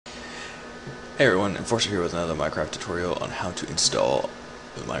Hey everyone, Enforcer here with another Minecraft tutorial on how to install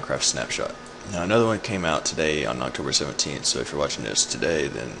the Minecraft Snapshot. Now another one came out today on October 17th, so if you're watching this today,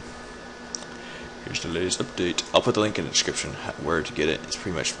 then here's the latest update. I'll put the link in the description where to get it. It's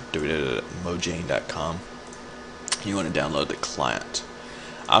pretty much www.mojang.com. You want to download the client.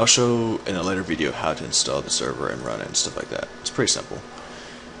 I'll show in a later video how to install the server and run it and stuff like that. It's pretty simple.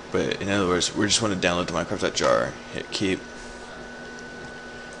 But in other words, we just want to download the minecraft.jar, hit keep,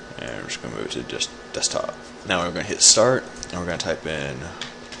 and we're just going to move it to just desktop. Now we're going to hit start, and we're going to type in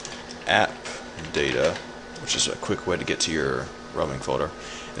app data, which is a quick way to get to your roaming folder,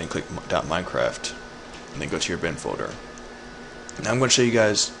 and then click .minecraft, and then go to your bin folder. Now I'm going to show you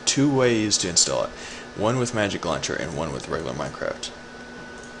guys two ways to install it. One with Magic Launcher and one with regular Minecraft.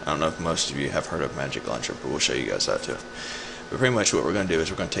 I don't know if most of you have heard of Magic Launcher, but we'll show you guys that too. But pretty much what we're going to do is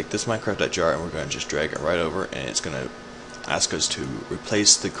we're going to take this minecraft.jar and we're going to just drag it right over, and it's going to ask us to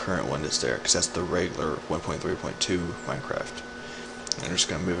replace the current one that's there, because that's the regular 1.3.2 Minecraft. And we're just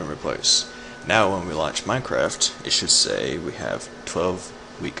going to move and replace. Now when we launch Minecraft, it should say we have 12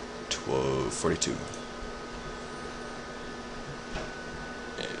 week 42.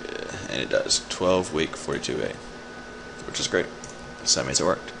 And it does, 12 week 42A, which is great. So that means it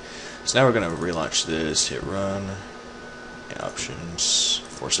worked. So now we're going to relaunch this, hit run, and options,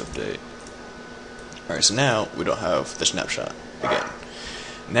 force update. Alright, so now we don't have the snapshot again.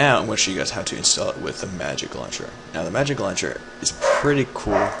 Now I'm going to show you guys how to install it with the Magic Launcher. Now the Magic Launcher is pretty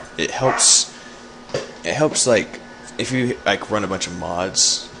cool. It helps like if you like run a bunch of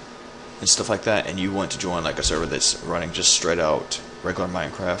mods and stuff like that, and you want to join like a server that's running just straight out regular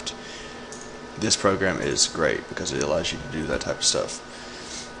Minecraft. This program is great because it allows you to do that type of stuff.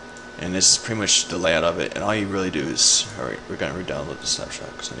 And this is pretty much the layout of it, and all you really do is, alright, we're going to re-download the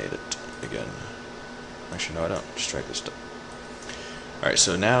snapshot because I need it again. Actually, no, I don't. Just drag this stuff. Alright,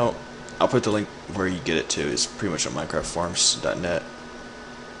 so now I'll put the link where you get it to. It's pretty much on minecraftforums.net.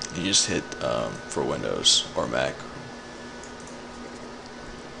 You just hit for Windows or Mac.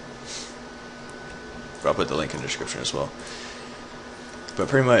 But I'll put the link in the description as well. But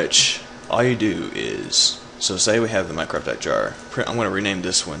pretty much all you do is, so say we have the minecraft.jar. I'm going to rename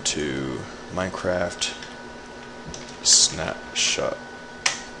this one to Minecraft Snapshot.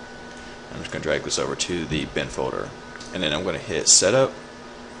 I'm just going to drag this over to the bin folder, and then I'm going to hit setup.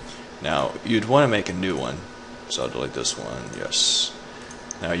 Now you'd want to make a new one, so I'll delete this one. Yes.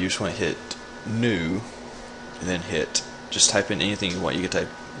 Now you just want to hit new, and then hit, just type in anything you want. You can type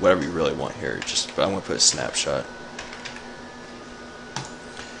whatever you really want here. But I'm going to put snapshot.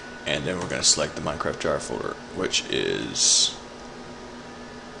 And then we're going to select the Minecraft.jar folder, which is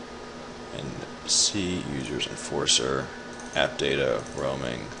C users enforcer app data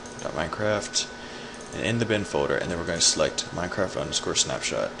roaming .minecraft, and in the bin folder, and then we're going to select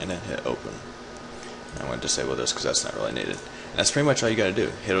Minecraft_snapshot and then hit open. And I'm going to disable this because that's not really needed. And that's pretty much all you got to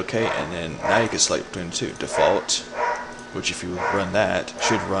do. Hit OK, and then now you can select between the two. Default, which if you run that,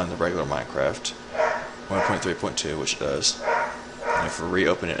 should run the regular Minecraft 1.3.2, which it does. And if we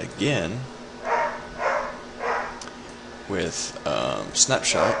reopen it again with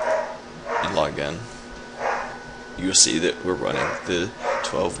Snapshot and log in, you'll see that we're running the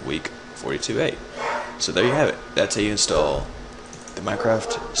 12 week 42A. So there you have it. That's how you install the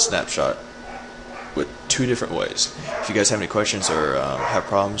Minecraft Snapshot with two different ways. If you guys have any questions or have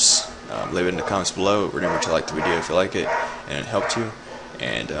problems, leave it in the comments below. Remember to like the video if you like it and it helped you.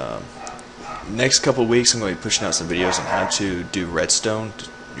 And next couple of weeks I'm going to be pushing out some videos on how to do redstone,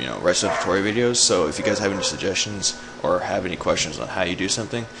 redstone tutorial videos. So if you guys have any suggestions or have any questions on how you do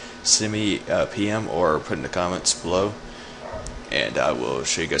something, send me a PM or put in the comments below, and I will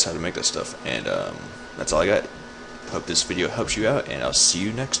show you guys how to make that stuff. And that's all I got. Hope this video helps you out, and I'll see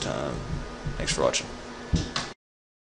you next time. Thanks for watching.